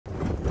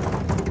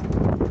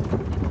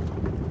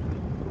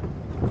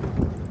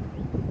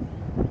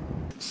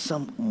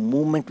some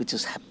movement which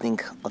is happening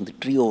on the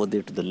tree over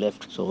there to the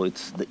left. So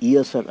the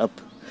ears are up.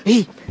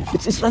 Hey,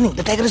 it's running.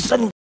 The tiger is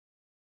running.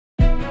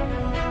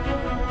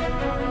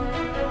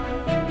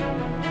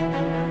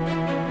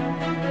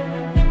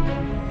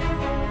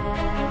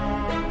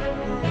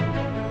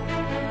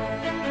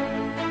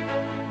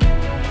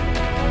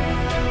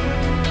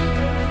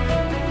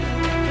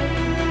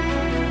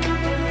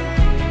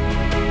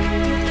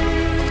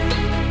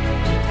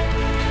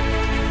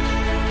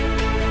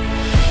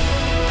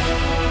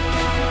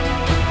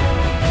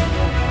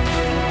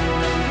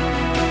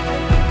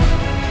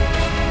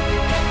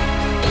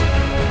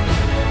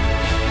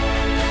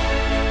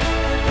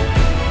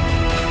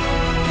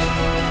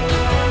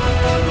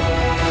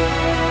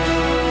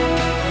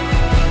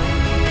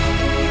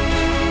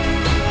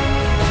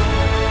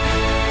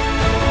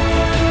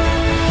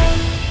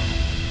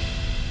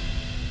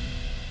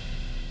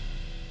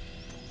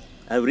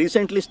 I've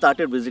recently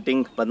started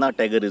visiting Panna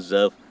Tiger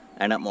Reserve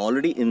and I'm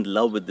already in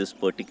love with this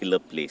particular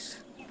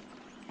place.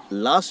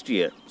 Last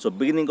year, so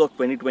beginning of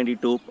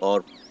 2022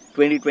 or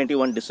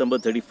 2021 December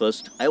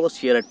 31st, I was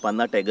here at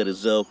Panna Tiger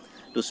Reserve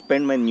to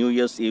spend my New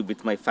Year's Eve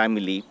with my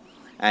family,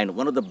 and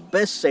one of the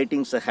best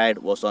sightings I had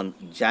was on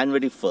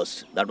January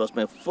 1st. That was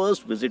my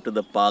first visit to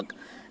the park,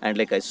 and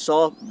I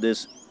saw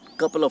this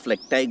couple of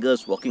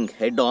tigers walking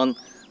head on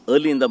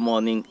early in the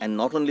morning. And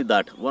not only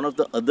that, one of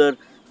the other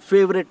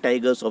favorite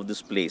tigers of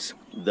this place,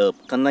 the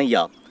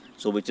Kanaya,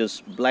 which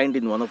is blind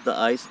in one of the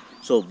eyes.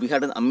 So we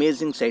had an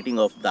amazing sighting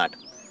of that.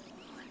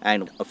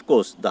 And of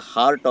course, the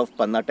heart of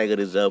Panna Tiger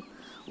Reserve,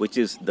 which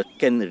is the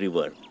Ken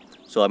River.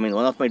 So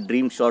one of my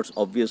dream shots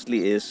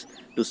obviously is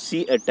to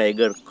see a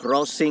tiger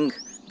crossing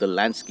the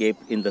landscape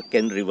in the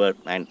Ken River,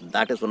 and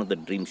that is one of the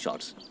dream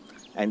shots.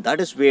 And that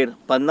is where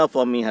Panna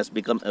for me has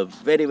become a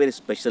very, very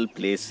special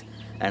place,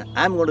 and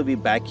I'm going to be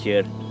back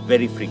here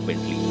very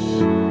frequently.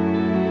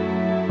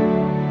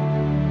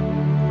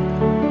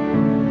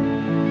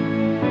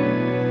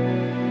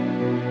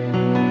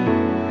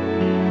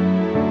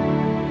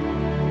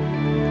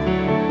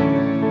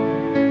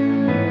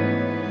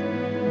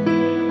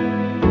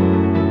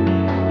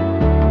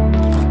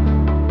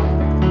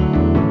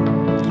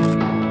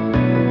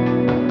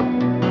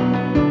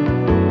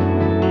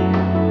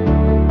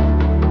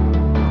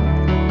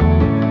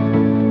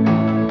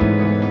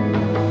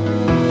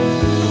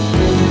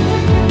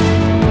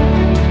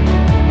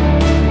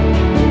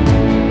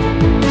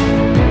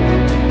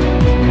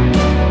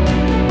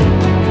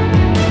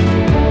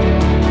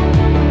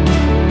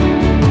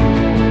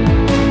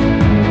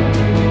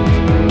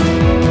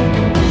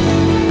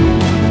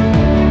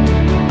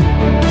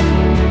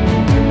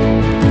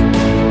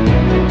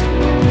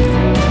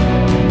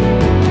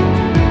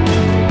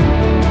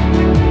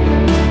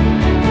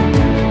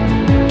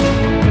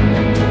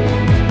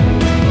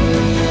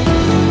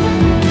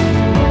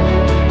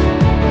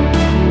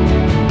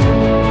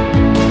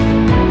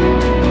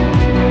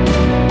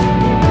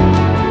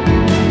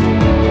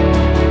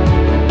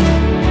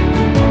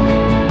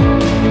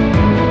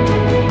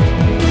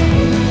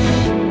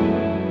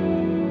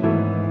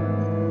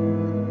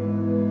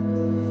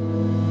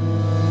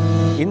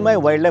 In my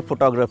wildlife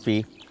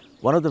photography,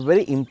 one of the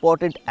very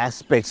important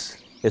aspects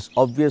is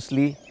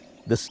obviously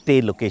the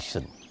stay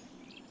location.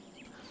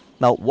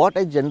 Now, what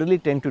I generally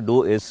tend to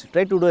do is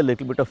try to do a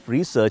little bit of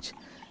research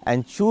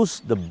and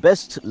choose the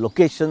best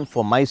location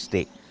for my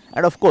stay,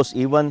 and of course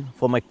even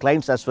for my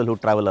clients as well who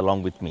travel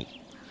along with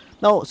me.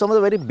 Now, some of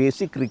the very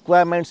basic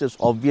requirements is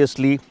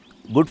obviously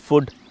good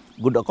food,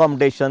 good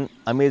accommodation,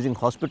 amazing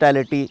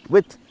hospitality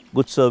with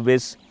good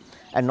service,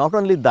 and not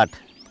only that,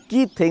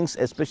 key things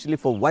especially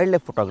for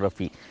wildlife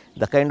photography,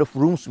 the kind of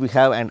rooms we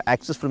have and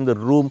access from the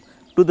room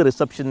to the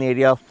reception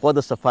area for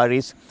the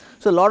safaris.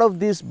 So a lot of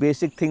these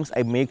basic things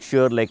I make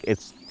sure it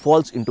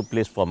falls into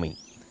place for me.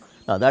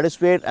 Now that is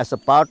where, as a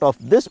part of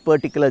this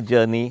particular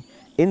journey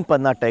in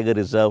Panna Tiger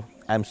Reserve,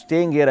 I am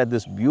staying here at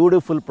this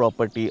beautiful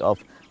property of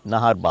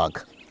Nahar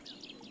Bagh.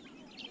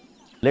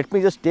 Let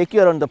me just take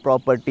you around the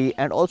property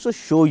and also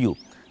show you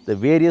the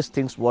various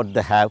things what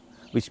they have,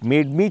 which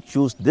made me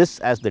choose this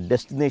as the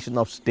destination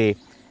of stay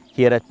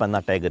here at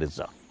Panna Tiger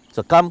Reserve.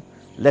 So come,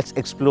 let's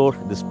explore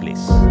this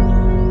place.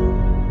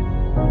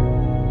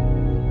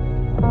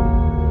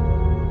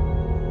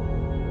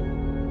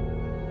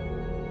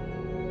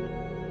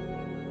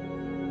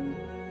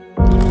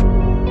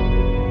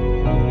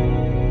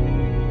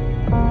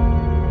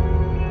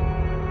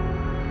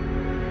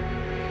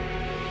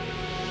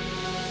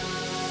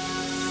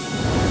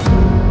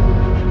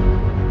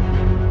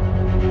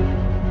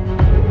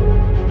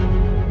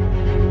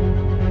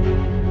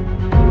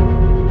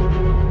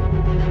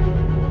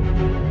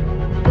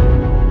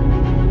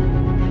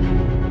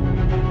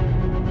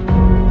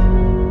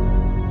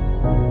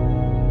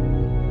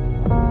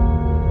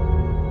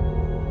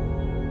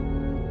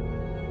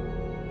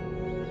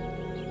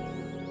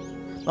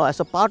 Now, as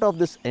a part of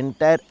this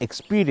entire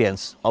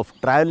experience of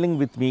traveling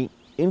with me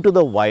into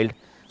the wild,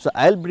 so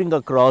I'll bring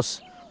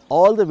across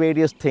all the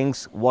various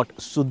things what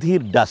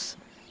Sudhir does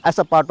as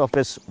a part of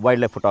his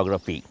wildlife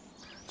photography.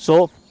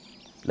 So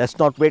let's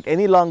not wait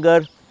any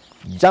longer.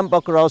 Jump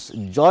across,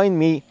 join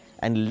me,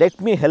 and let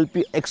me help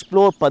you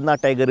explore Panna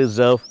Tiger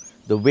Reserve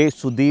the way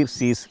Sudhir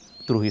sees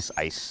through his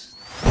eyes.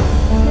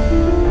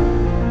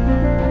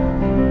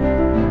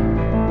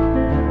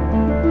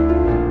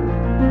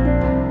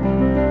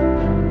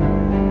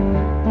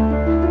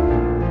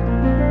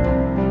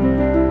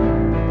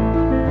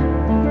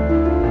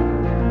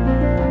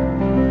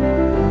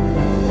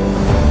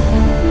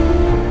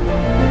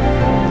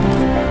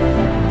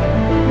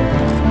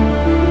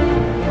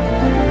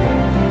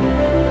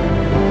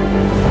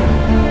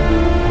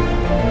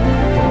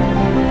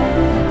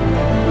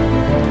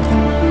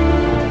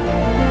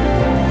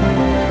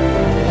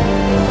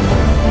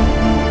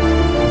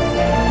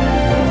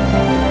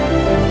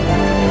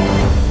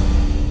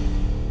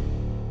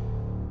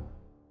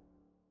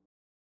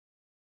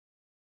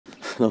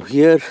 Now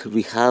here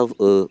we have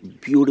a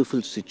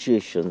beautiful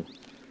situation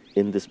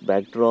in this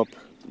backdrop.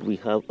 We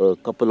have a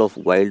couple of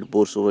wild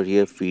boars over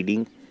here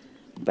feeding.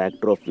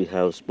 Backdrop we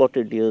have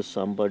spotted deer,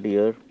 sambar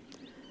deer.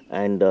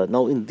 And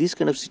now in these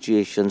kind of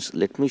situations,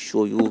 let me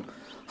show you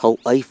how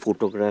I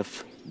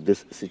photograph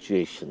this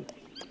situation.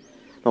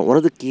 Now one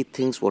of the key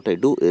things what I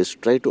do is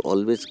try to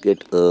always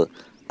get a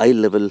eye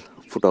level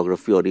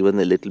photography or even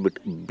a little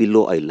bit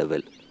below eye level.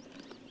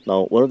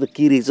 Now, one of the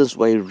key reasons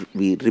why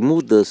we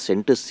remove the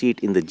center seat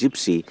in the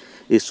gypsy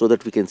is so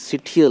that we can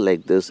sit here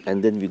like this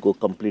and then we go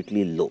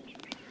completely low.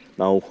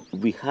 Now,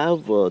 we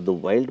have the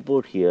wild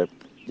boar here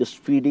just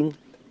feeding.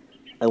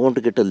 I want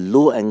to get a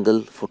low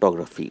angle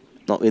photography.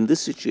 Now, in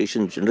this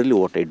situation, generally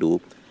what I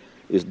do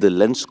is the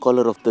lens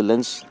collar of the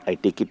lens, I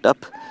take it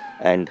up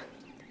and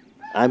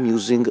I'm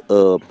using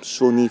a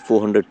Sony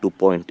 400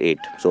 2.8.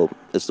 So,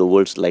 it's the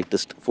world's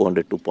lightest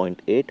 400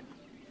 2.8.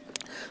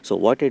 So,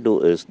 what I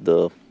do is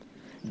the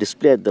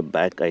display at the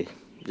back, I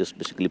just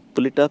basically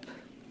pull it up.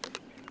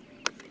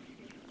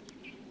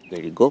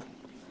 There you go.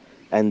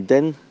 And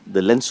then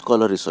the lens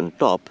collar is on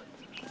top.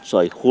 So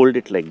I hold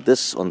it like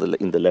this on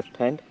in the left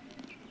hand.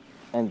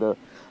 And the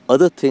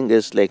other thing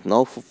is like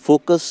now for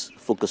focus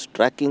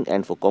tracking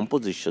and for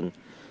composition.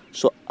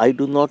 So I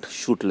do not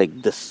shoot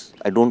like this.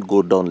 I don't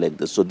go down like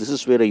this. So this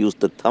is where I use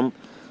the thumb.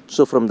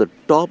 So from the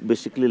top,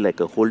 basically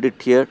like I hold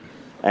it here.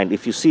 And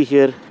if you see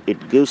here,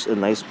 it gives a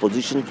nice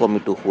position for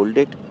me to hold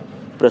it.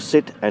 Press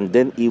it and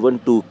then even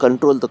to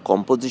control the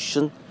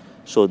composition.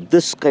 So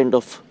this kind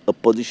of a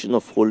position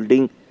of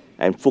holding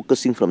and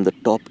focusing from the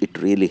top, it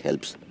really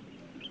helps.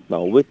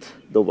 Now with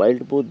the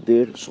wild boar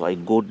there, so I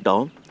go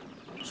down.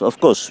 So of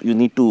course you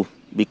need to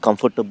be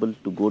comfortable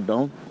to go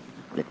down.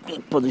 Let me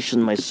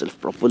position myself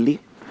properly.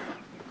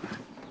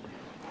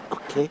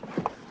 Okay.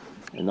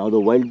 And now the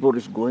wild boar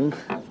is going.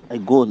 I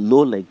go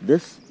low like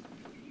this.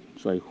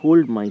 So I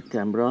hold my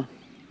camera,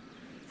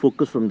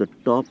 focus from the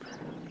top,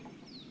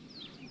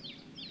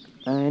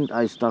 and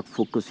I start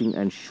focusing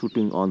and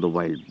shooting on the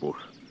wild boar.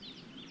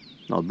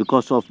 Now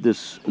because of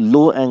this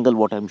low angle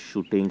what I'm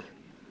shooting,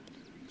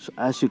 so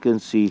as you can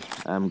see,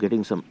 I'm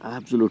getting some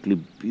absolutely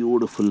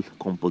beautiful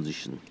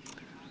composition.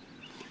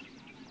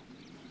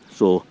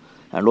 So,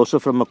 and also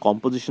from a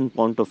composition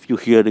point of view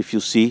here, if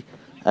you see,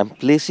 I'm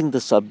placing the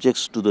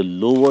subjects to the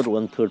lower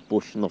 1/3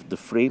 portion of the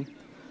frame,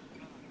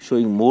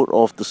 showing more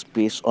of the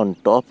space on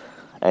top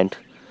and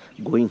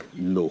going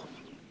low.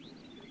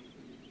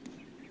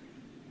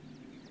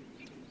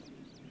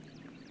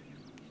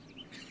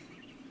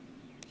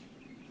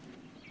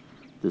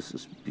 This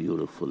is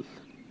beautiful.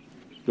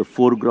 The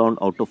foreground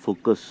out of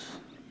focus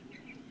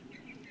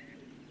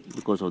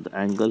because of the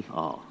angle.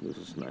 Ah, this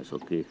is nice.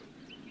 Okay.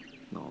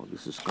 Now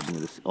this is coming.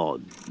 This. Oh,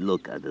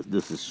 look at this.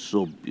 This is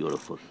so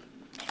beautiful.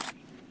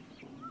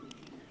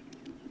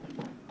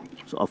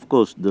 So of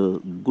course, the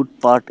good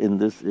part in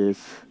this is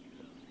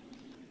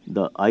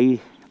the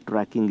eye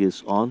tracking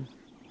is on.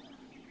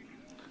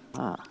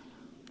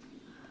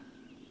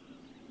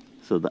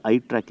 So the eye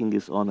tracking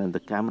is on and the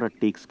camera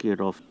takes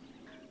care of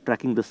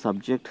tracking the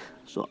subject.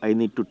 So I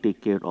need to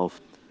take care of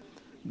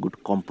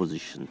good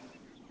composition.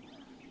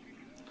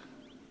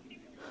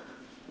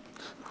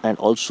 And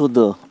also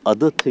the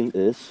other thing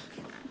is,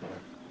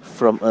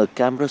 from a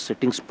camera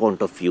settings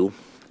point of view,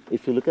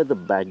 if you look at the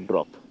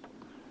backdrop,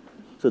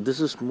 so this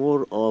is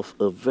more of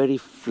a very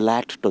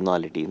flat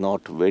tonality,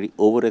 not very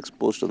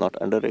overexposed or not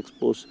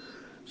underexposed.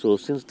 So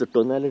since the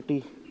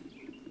tonality,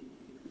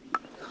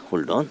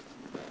 hold on.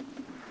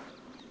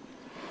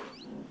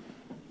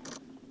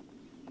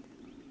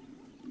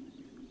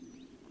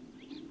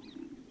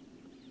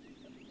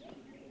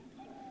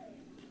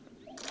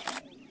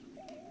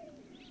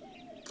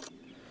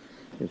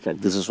 In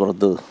fact, this is one of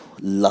the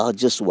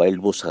largest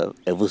wild boars I've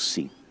ever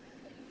seen.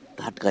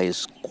 That guy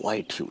is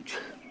quite huge.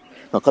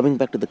 Now coming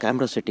back to the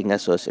camera setting,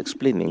 as I was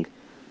explaining,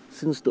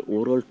 since the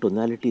overall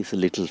tonality is a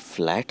little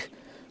flat,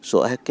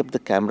 so I have kept the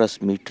camera's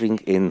metering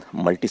in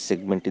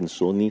multi-segment in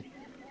Sony,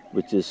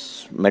 which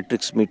is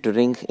matrix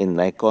metering in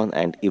Nikon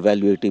and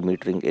evaluative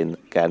metering in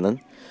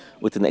Canon,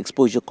 with an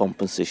exposure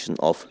compensation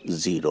of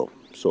 0.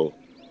 So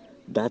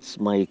that's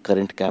my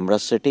current camera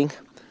setting.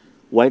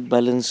 White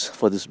balance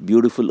for this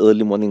beautiful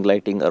early morning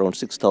lighting, around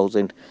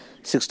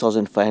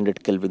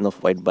 6500 Kelvin of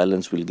white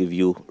balance will give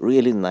you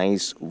really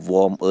nice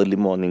warm early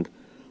morning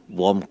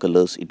warm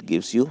colors it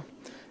gives you.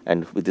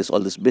 And with this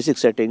all these basic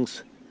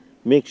settings,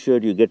 make sure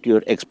you get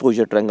your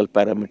exposure triangle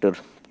parameter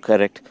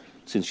correct.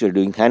 Since you're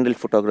doing handheld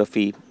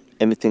photography,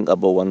 anything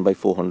above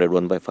 1/400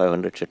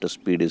 1/500 shutter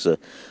speed is a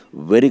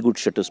very good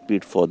shutter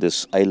speed for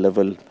this eye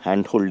level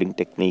hand holding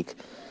technique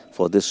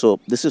for this. So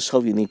this is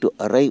how you need to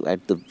arrive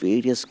at the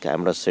various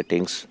camera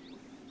settings,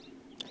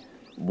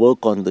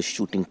 work on the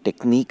shooting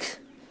technique,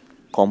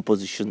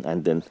 composition,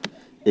 and then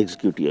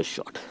execute your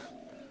shot.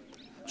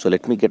 So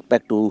let me get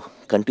back to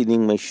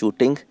continuing my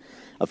shooting.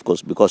 Of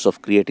course, because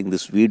of creating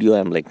this video,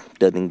 I'm like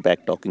turning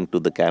back talking to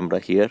the camera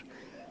here.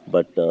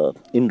 But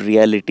in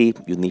reality,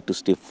 you need to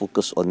stay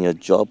focused on your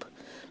job,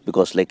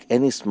 because like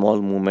any small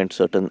movement,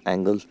 certain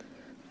angle,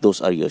 those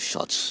are your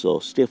shots. So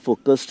stay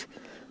focused.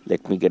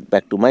 Let me get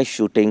back to my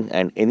shooting,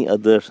 and any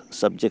other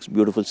subjects,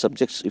 beautiful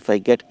subjects, if I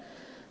get,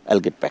 I'll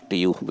get back to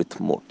you with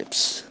more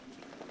tips.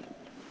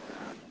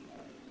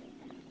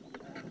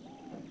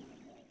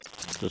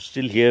 So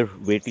still here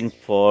waiting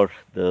for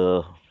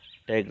the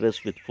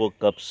tigress with 4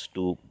 cubs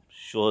to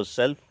show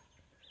herself,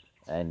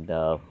 and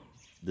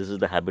this is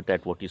the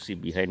habitat what you see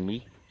behind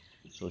me.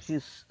 So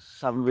she's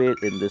somewhere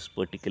in this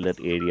particular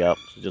area,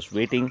 so just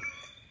waiting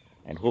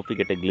and hope we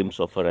get a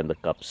glimpse of her and the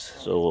cubs.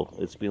 So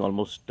it's been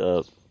almost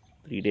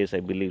 3 days I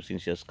believe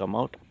since she has come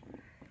out.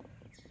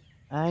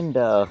 And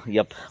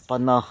yep,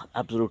 Panna,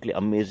 absolutely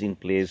amazing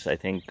place. I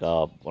think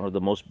one of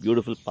the most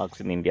beautiful parks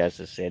in India, as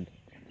I said.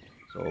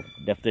 So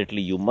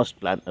definitely you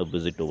must plan a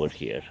visit over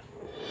here.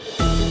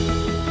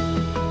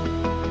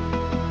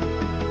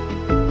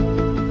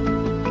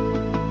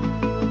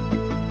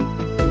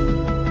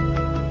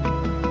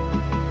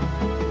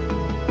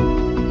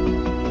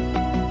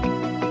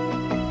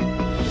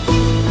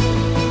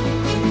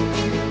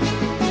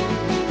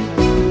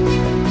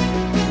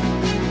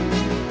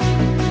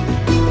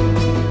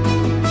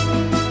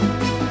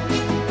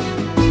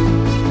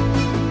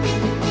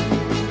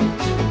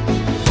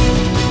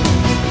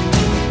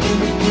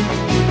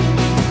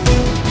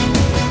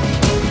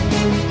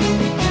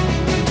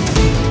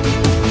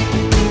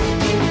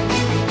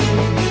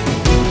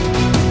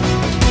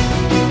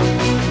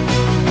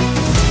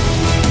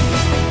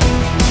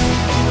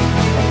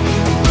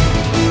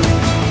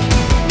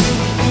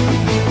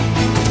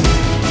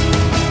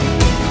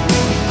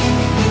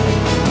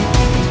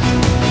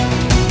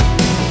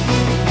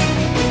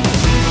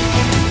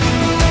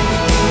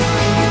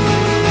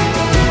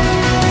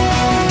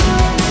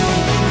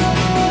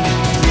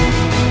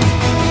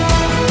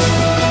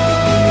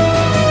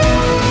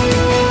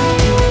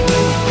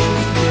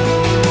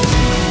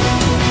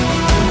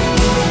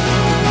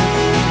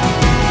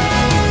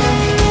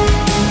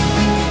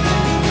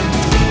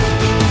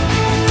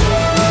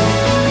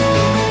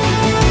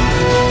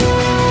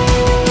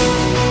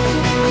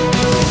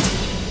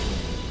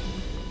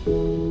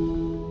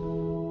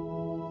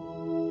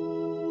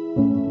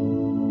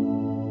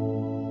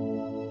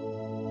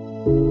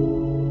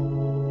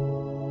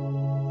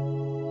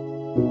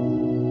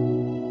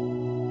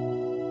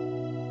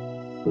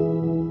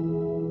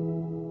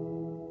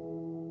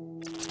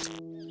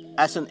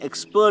 As an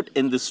expert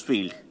in this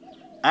field,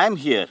 I am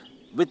here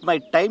with my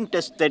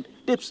time-tested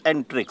tips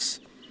and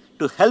tricks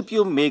to help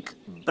you make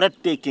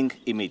breathtaking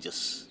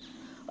images.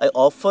 I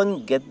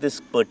often get this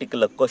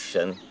particular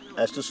question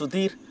as to,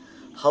 Sudhir,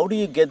 how do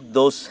you get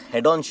those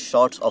head-on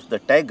shots of the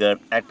tiger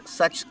at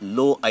such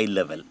low eye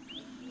level?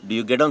 Do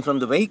you get on from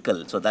the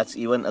vehicle? So that's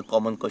even a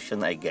common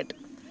question I get.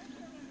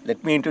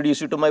 Let me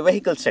introduce you to my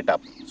vehicle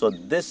setup. So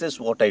this is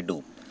what I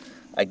do.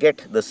 I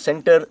get the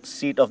center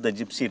seat of the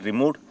Gypsy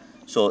removed.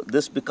 So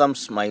this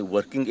becomes my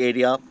working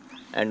area,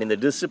 and in the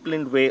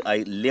disciplined way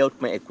I lay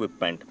out my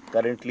equipment.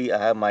 Currently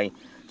I have my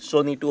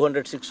Sony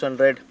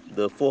 200-600,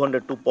 the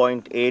 400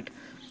 2.8,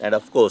 and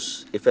of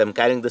course if I'm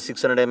carrying the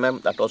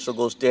 600mm, that also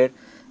goes there.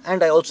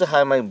 And I also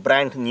have my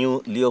brand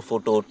new Leo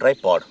Photo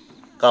tripod,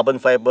 carbon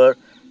fiber,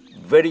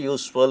 very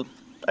useful.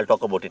 I'll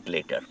talk about it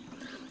later.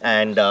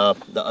 And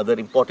the other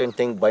important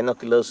thing,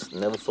 binoculars,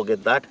 never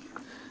forget that.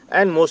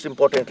 And most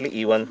importantly,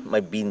 even my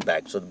bean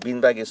bag. So the bean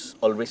bag is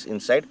always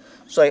inside.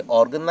 So I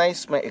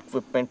organize my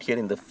equipment here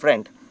in the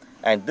front,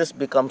 and this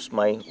becomes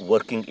my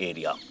working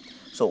area.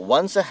 So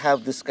once I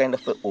have this kind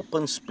of an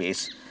open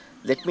space,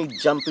 let me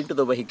jump into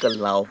the vehicle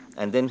now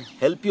and then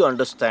help you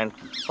understand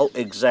how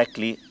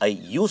exactly I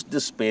use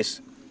this space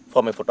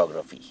for my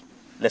photography.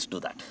 Let's do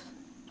that.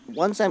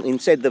 Once I'm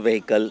inside the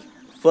vehicle,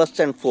 first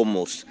and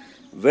foremost,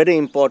 very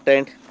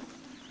important,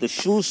 the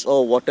shoes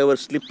or whatever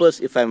slippers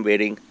if I'm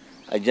wearing,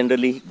 I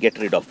generally get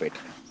rid of it.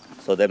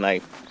 So then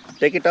I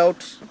take it out.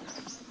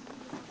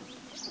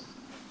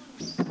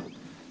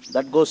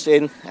 That goes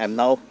in, and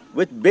now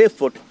with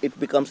barefoot, it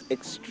becomes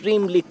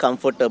extremely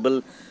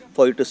comfortable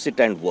for you to sit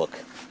and work.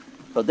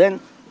 So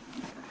then,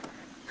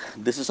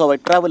 this is how I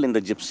travel in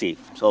the Gypsy.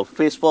 So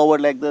face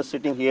forward like this,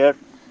 sitting here,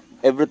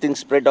 everything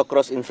spread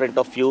across in front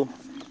of you.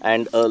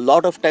 And a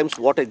lot of times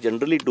what I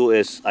generally do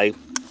is I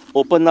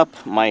open up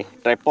my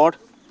tripod,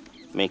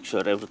 make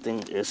sure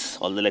everything is,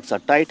 all the legs are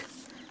tight,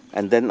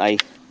 and then I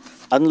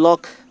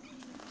unlock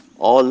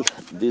all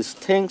these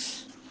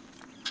things.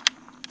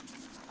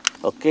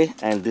 Okay,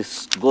 and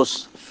this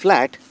goes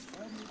flat,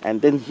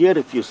 and then here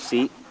if you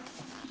see,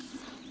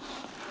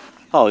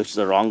 oh, it's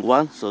the wrong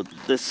one, so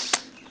this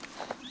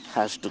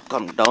has to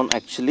come down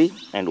actually,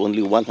 and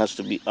only one has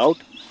to be out.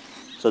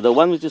 So the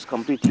one which is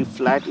completely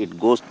flat, it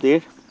goes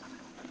there,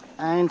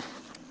 and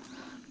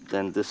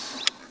then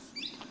this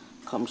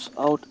comes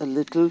out a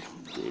little.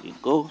 There you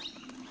go,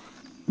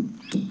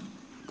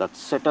 that's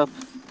set up.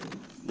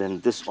 Then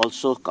this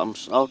also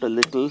comes out a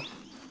little.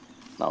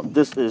 Now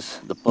this is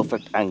the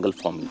perfect angle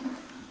for me.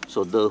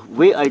 So the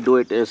way I do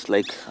it is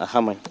like, I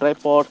have my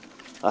tripod,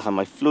 I have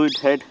my fluid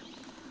head,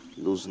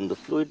 loosen the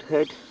fluid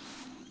head,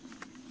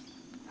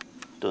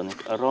 turn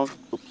it around,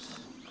 oops,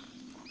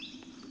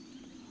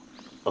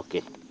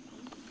 okay,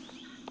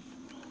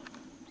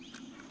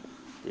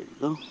 there you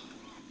go.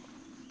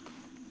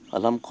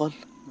 Alarm call?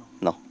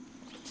 No.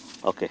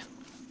 Okay,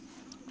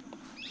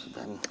 so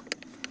then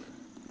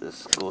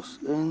this goes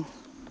in,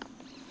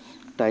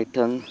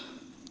 tighten,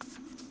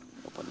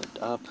 open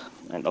it up,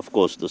 and of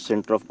course the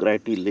center of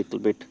gravity little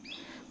bit,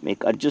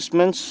 make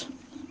adjustments.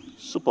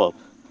 Superb.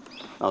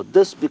 Now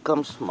this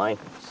becomes my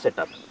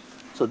setup.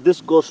 So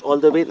this goes all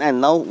the way, and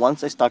now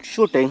once I start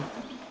shooting,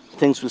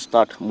 things will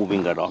start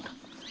moving around.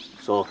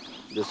 So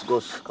this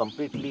goes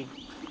completely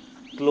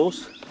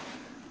close,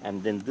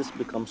 and then this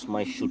becomes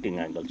my shooting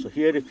angle. So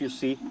here if you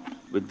see,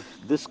 with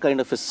this kind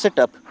of a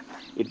setup,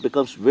 it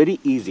becomes very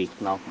easy.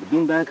 Now the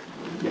beanbag,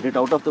 get it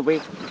out of the way,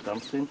 it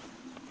comes in.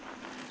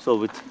 So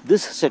with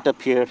this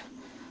setup here,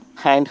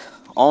 hand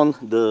on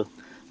the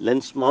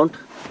lens mount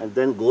and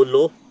then go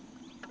low,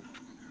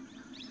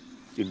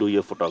 you do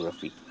your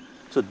photography.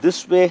 So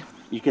this way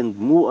you can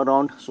move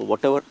around, so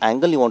whatever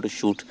angle you want to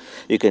shoot,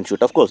 you can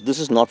shoot. Of course this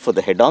is not for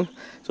the head on,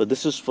 so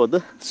this is for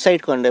the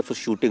side contact for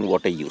shooting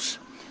what I use.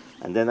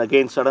 And then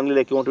again suddenly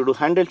like you want to do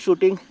handheld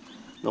shooting,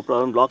 no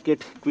problem, lock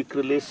it, quick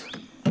release,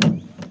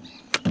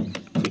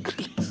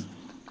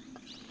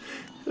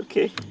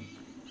 okay,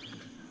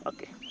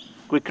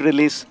 quick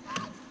release,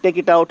 take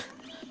it out,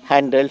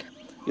 handheld,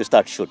 you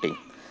start shooting.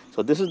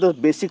 So this is the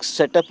basic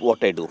setup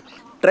what I do.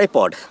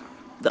 Tripod,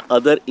 the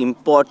other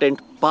important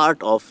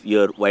part of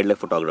your wildlife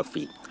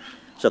photography.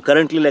 So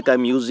currently like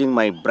I'm using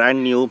my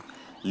brand new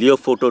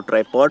Leophoto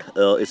tripod.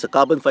 It's a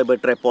carbon fiber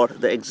tripod.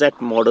 The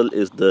exact model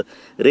is the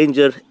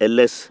Ranger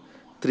LS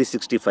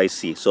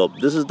 365C. So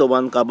this is the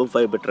one carbon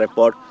fiber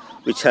tripod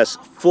which has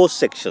 4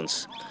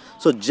 sections.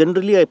 So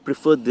generally I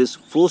prefer these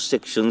 4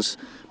 sections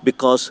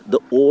because the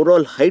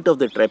overall height of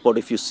the tripod,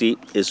 if you see,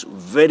 is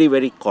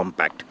very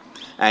compact.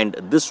 And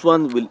this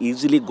one will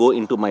easily go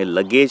into my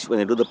luggage. When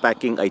I do the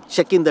packing, I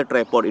check in the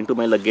tripod into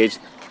my luggage.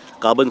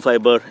 Carbon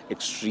fiber,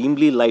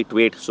 extremely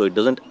lightweight, so it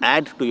doesn't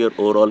add to your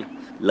overall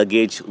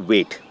luggage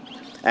weight.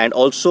 And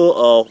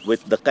also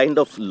with the kind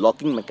of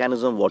locking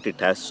mechanism what it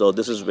has, so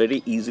this is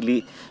very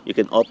easily, you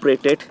can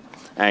operate it,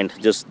 and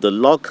just the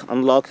lock,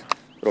 unlock,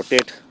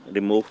 rotate,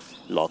 remove,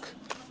 lock,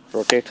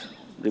 rotate,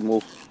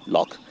 remove,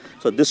 lock.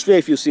 So this way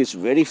if you see, it's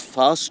very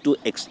fast to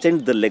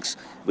extend the legs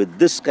with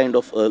this kind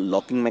of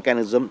locking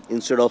mechanism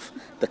instead of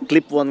the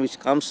clip one which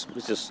comes,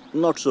 which is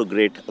not so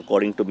great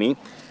according to me.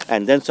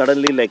 And then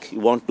suddenly like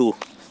you want to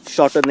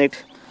shorten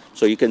it,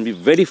 so you can be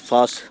very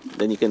fast,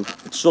 then you can,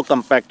 it's so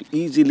compact,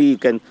 easily you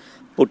can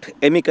put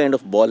any kind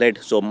of ball head.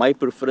 So my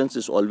preference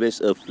is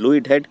always a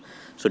fluid head.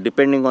 So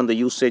depending on the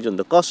usage, on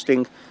the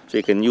costing, so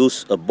you can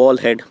use a ball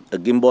head, a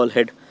gimbal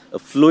head, a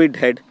fluid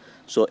head.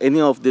 So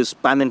any of this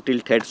pan and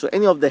tilt head, so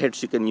any of the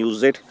heads you can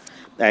use it.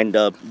 And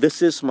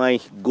this is my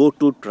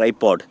go-to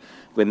tripod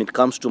when it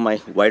comes to my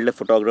wildlife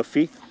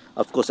photography.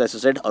 Of course, as I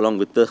said, along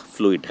with the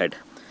fluid head.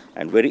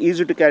 And very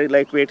easy to carry,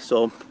 lightweight.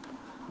 So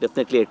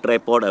definitely a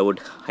tripod I would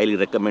highly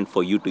recommend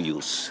for you to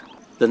use.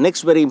 The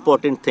next very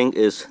important thing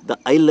is the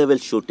eye level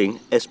shooting,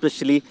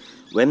 especially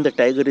when the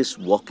tiger is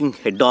walking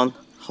head on.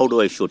 How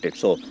do I shoot it?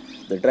 So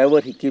the driver,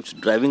 he keeps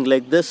driving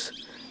like this,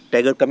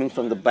 tiger coming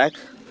from the back.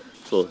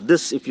 So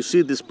this, if you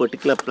see this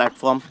particular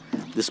platform,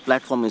 this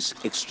platform is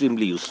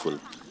extremely useful.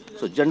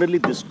 So generally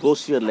this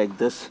goes here like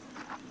this,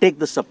 take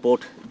the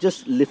support,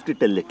 just lift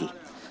it a little.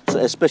 So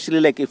especially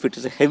like if it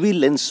is a heavy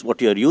lens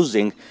what you are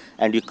using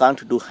and you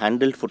can't do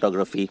handheld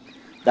photography,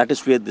 that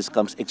is where this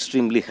comes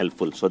extremely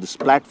helpful. So this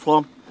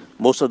platform,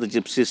 most of the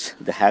gypsies,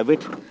 they have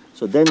it.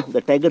 So then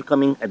the tiger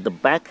coming at the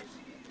back,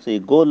 so you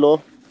go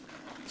low.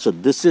 So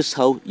this is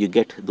how you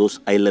get those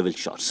eye level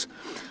shots.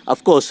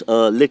 Of course,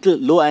 a little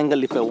low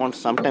angle if I want,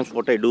 sometimes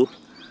what I do,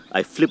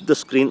 I flip the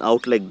screen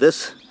out like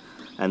this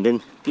and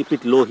then keep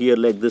it low here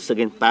like this,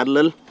 again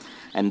parallel,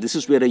 and this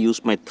is where I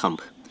use my thumb.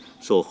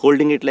 So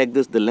holding it like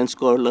this, the lens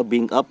collar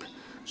being up,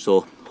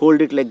 so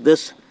hold it like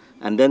this,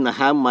 and then I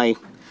have my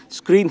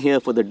screen here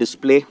for the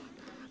display.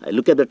 I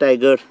look at the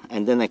tiger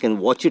and then I can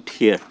watch it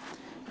here,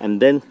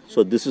 and then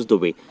so this is the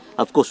way.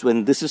 Of course,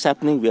 when this is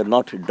happening, we are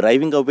not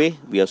driving away,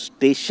 we are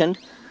stationed.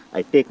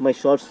 I take my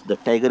shots, the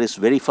tiger is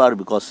very far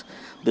because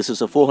this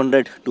is a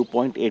 400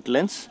 2.8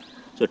 lens.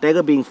 So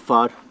tiger being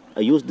far, I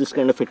use this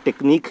kind of a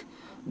technique,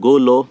 go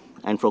low,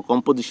 and for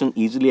composition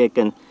easily I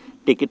can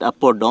take it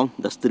up or down.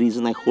 That's the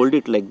reason I hold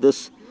it like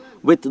this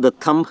with the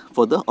thumb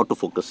for the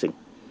autofocusing.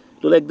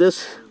 Do like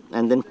this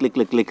and then click,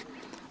 click, click,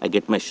 I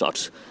get my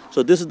shots.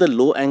 So this is the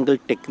low angle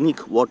technique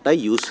what I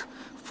use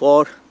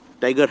for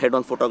tiger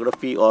head-on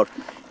photography or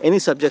any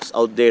subjects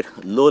out there,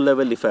 low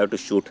level if I have to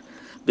shoot.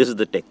 This is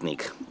the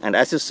technique. And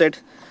as I said,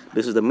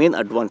 this is the main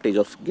advantage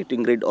of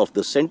getting rid of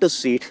the center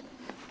seat,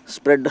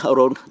 spread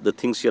around the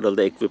things here, all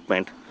the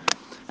equipment,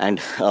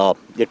 and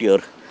get your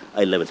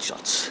eye level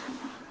shots.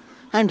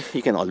 And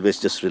you can always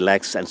just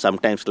relax. And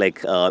sometimes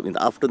like in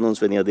the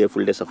afternoons when you're there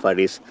full day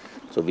safaris,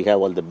 so we have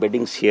all the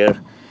beddings here.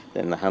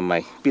 Then I have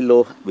my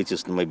pillow, which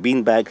is my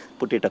bean bag,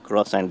 put it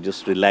across and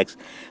just relax,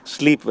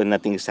 sleep when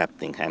nothing is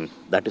happening. And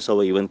that is how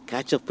I even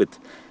catch up with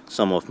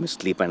some of my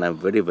sleep, and I'm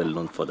very well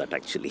known for that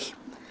actually.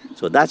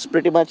 So that's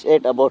pretty much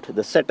it about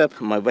the setup,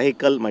 my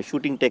vehicle, my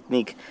shooting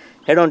technique,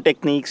 head-on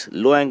techniques,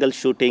 low angle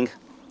shooting,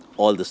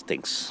 all these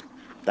things.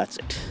 That's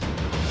it.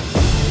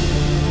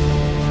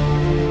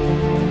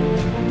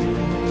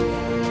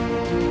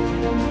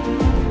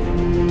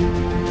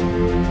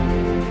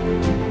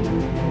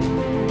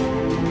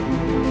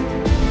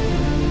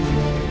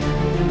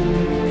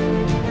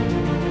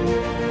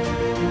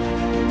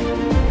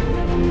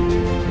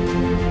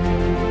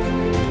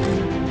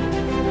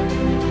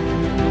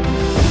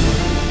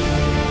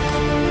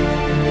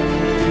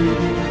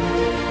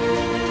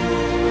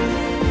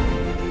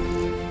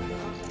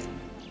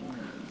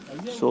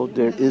 So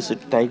there is a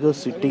tiger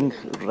sitting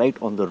right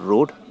on the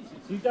road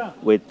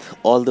with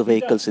all the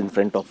vehicles in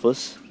front of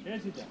us.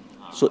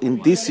 So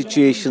in these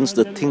situations,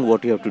 the thing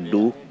what you have to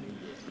do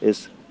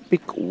is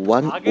pick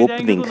one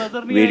opening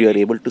where you are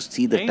able to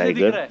see the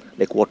tiger,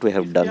 like what we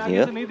have done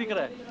here.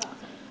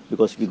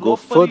 Because if we go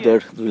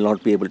further, we will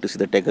not be able to see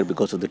the tiger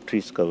because of the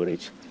trees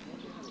coverage.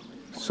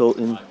 So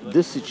in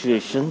this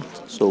situation,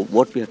 so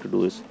what we have to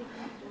do is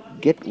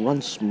get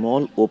one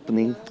small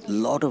opening,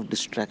 lot of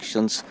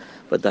distractions,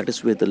 but that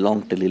is where the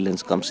long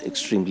telelens comes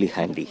extremely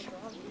handy.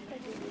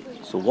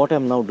 So what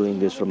I'm now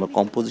doing is, from a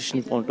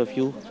composition point of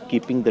view,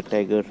 keeping the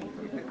tiger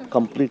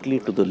completely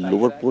to the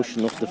lower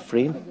portion of the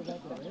frame,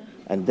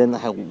 and then I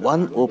have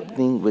one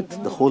opening with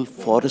the whole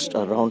forest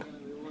around,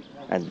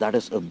 and that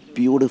is a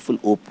beautiful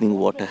opening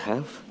what I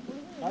have.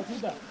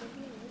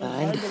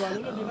 And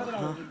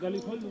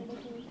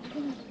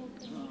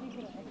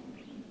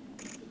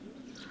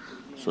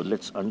so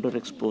let's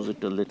underexpose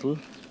it a little.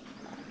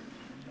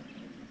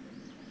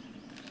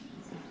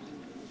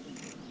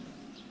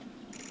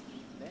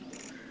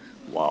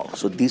 Wow,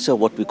 so these are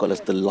what we call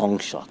as the long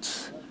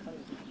shots.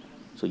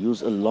 So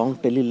use a long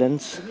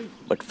telelens,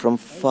 but from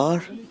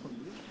far,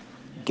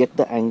 get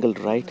the angle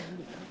right.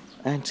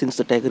 And since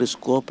the tiger is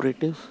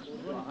cooperative,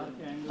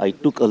 I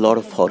took a lot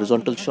of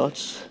horizontal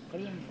shots.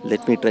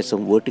 Let me try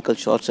some vertical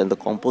shots, and the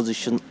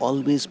composition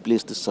always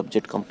place the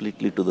subject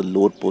completely to the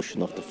lower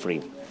portion of the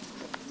frame.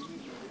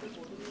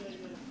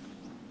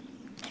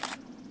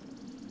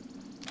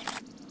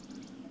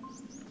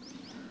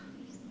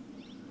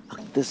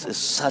 This is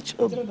such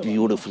a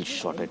beautiful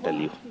shot, I tell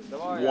you.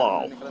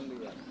 Wow.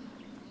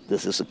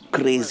 This is a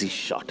crazy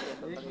shot.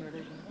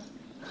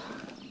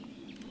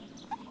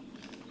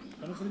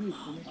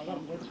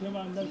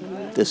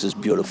 This is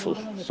beautiful.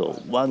 So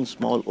one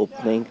small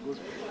opening,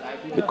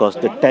 because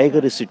the tiger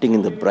is sitting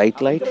in the bright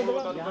light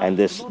and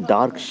this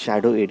dark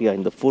shadow area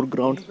in the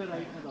foreground.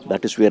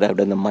 That is where I've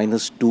done the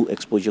 -2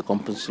 exposure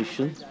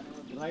compensation.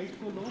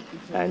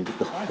 And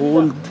the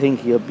whole thing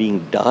here being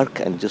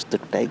dark and just the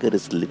tiger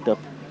is lit up.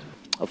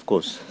 Of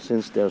course,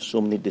 since there are so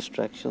many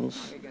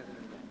distractions,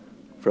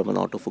 from an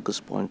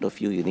autofocus point of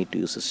view, you need to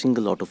use a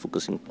single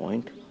autofocusing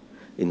point.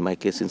 In my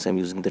case, since I'm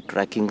using the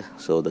tracking,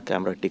 so the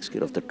camera takes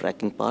care of the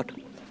tracking part,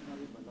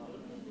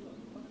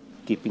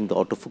 keeping the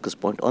autofocus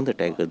point on the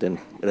tiger, then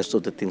the rest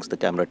of the things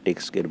the camera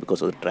takes care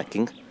because of the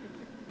tracking.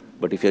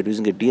 But if you're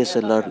using a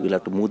DSLR, you'll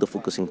have to move the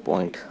focusing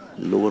point,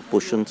 lower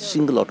portion,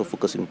 single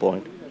autofocusing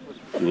point,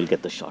 you will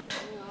get the shot.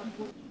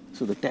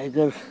 So the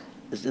tiger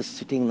is just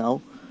sitting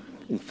now.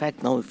 In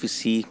fact, now if you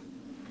see,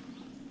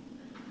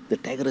 the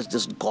tiger has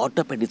just got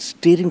up and it's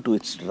staring to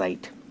its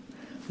right.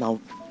 Now,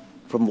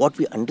 from what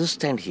we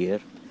understand here,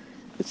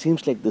 it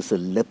seems like there's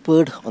a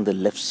leopard on the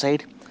left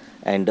side,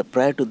 and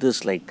prior to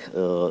this, like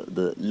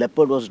the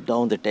leopard was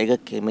down, the tiger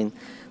came in,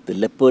 the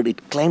leopard, it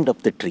climbed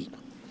up the tree.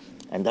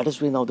 And that is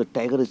why now the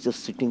tiger is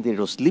just sitting there.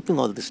 It was sleeping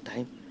all this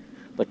time,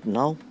 but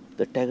now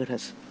the tiger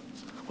has,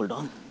 hold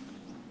on.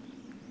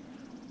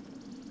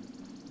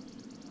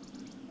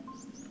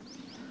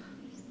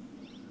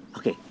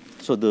 Okay,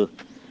 so the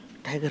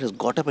tiger has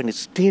got up and is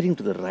staring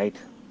to the right.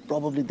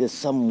 Probably there's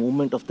some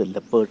movement of the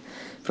leopard.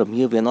 From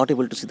here, we are not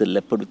able to see the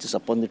leopard which is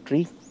up on the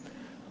tree.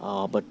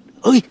 But,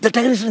 oh, the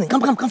tiger is running.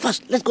 Come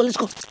fast. Let's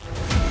go.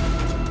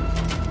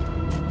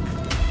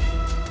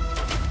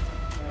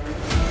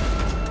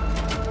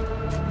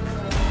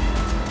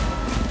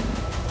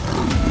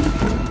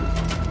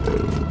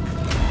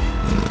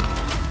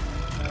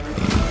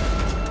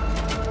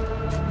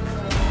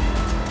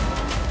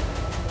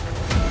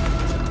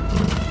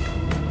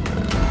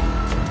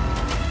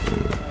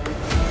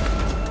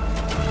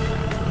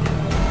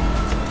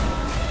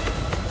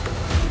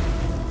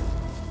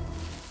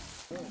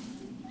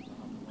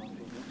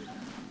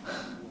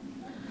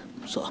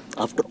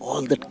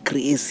 all that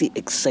crazy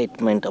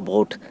excitement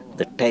about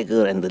the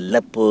tiger and the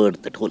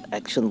leopard, that whole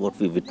action what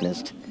we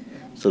witnessed.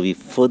 So we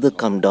further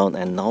come down,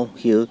 and now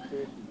here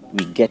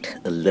we get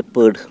a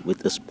leopard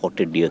with a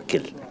spotted deer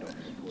kill.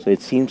 So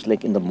it seems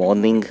like in the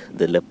morning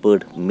the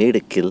leopard made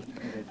a kill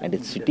and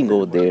it's sitting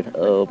over there.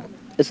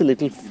 It's a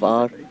little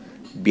far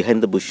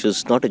behind the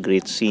bushes, not a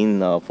great scene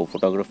for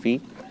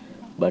photography,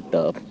 but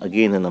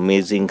again an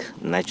amazing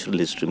natural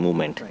history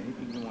moment.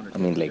 I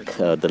mean, like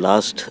the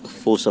last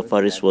 4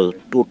 safaris were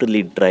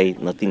totally dry,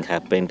 nothing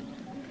happened,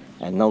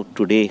 and now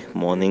today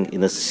morning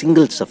in a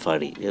single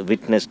safari we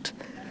witnessed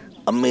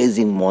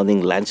amazing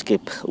morning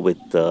landscape with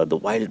the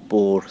wild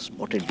boar,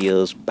 spotted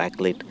deers,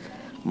 backlit,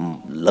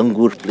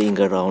 langur playing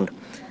around,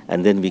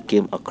 and then we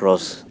came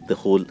across the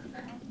whole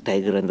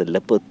tiger and the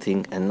leopard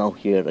thing, and now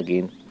here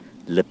again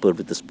leopard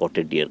with the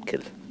spotted deer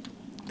kill.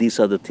 These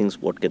are the things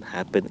what can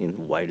happen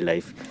in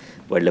wildlife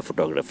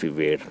photography,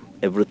 where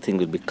everything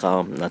will be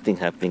calm, nothing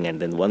happening, and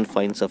then one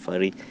fine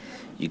safari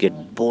you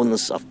get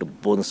bonus after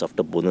bonus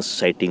after bonus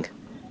sighting,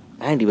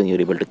 and even you're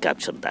able to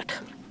capture that.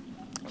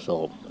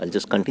 So I'll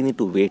just continue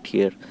to wait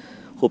here,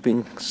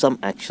 hoping some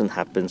action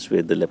happens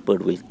where the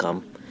leopard will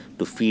come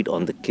to feed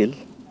on the kill.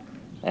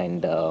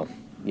 And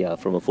yeah,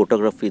 from a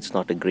photography it's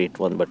not a great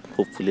one, but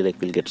hopefully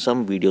like we'll get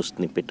some video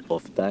snippet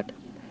of that.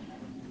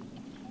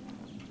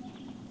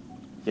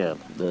 Yeah,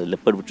 the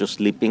leopard which was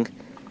sleeping,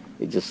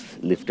 it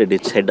just lifted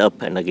its head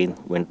up and again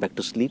went back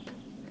to sleep.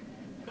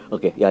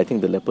 Okay, yeah, I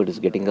think the leopard is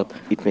getting up.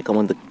 It may come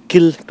on the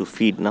kill to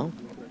feed now.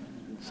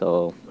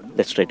 So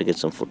let's try to get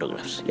some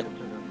photographs. Yeah.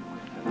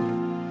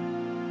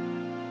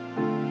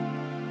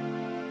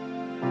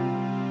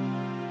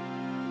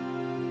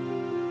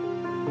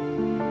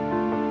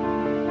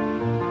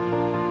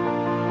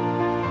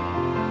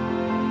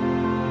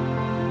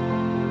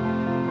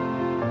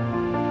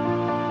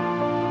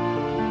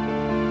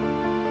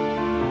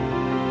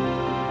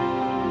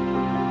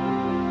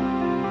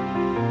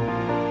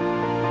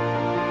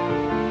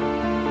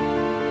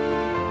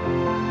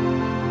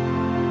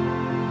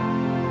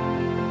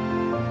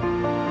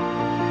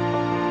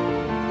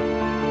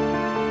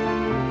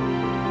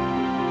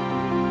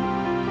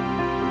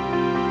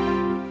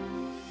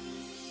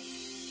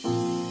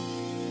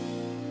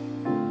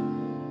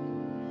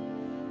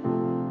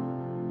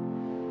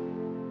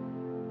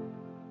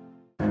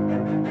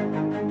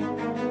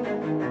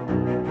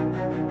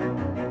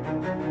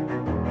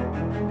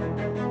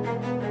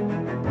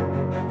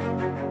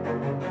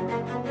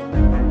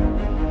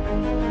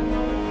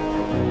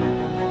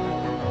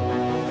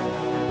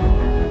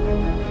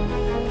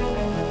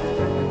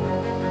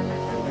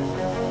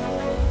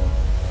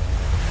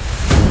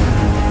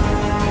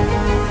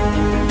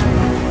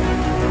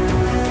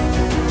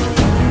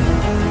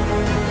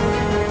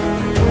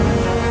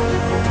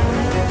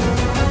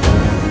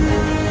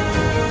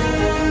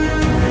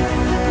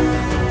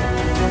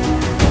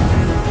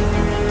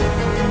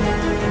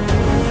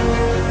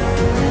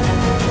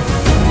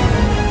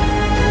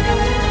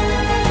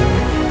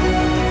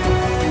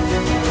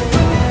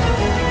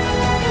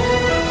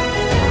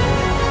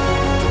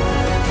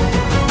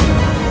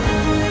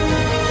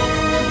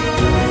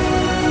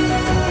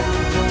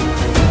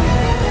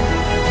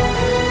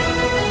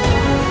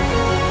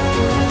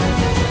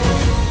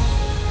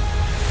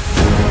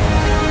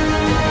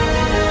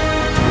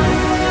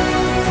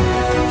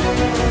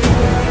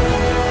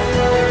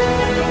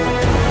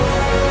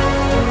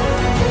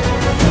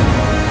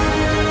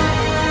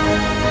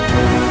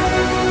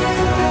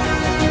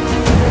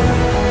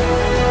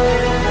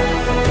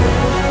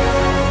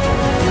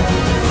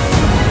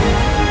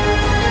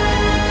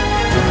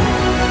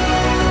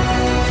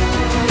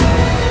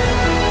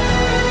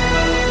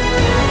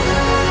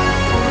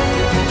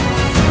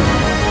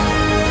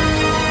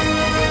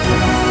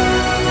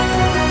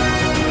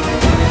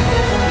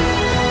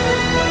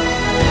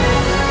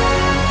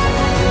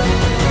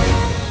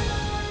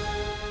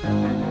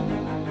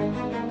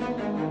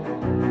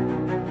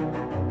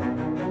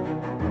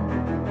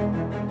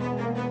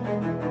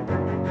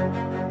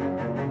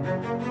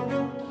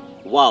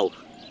 Wow,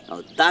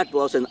 now that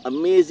was an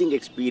amazing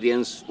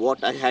experience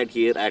what I had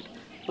here at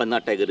Panna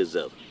Tiger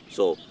Reserve.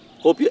 So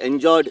hope you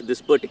enjoyed this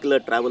particular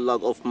travel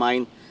log of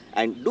mine,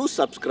 and do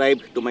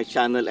subscribe to my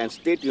channel and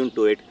stay tuned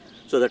to it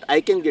so that I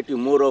can get you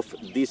more of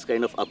these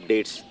kind of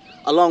updates,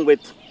 along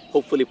with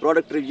hopefully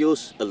product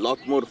reviews, a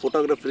lot more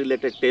photography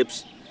related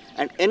tips,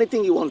 and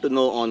anything you want to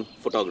know on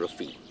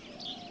photography.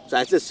 So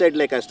as I said,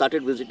 like I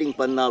started visiting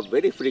Panna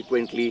very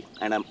frequently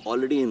and I'm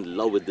already in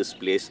love with this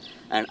place,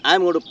 and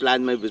I'm going to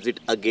plan my visit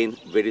again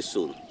very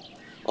soon.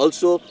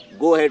 Also,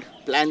 go ahead,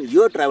 plan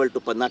your travel to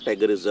Panna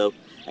Tiger Reserve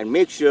and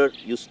make sure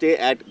you stay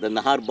at the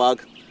Nahar Bagh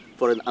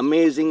for an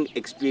amazing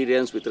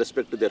experience with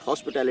respect to their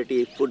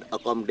hospitality, food,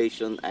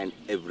 accommodation and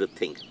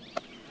everything.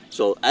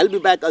 So I'll be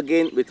back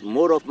again with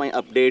more of my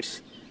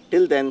updates.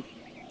 Till then,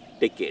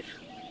 take care.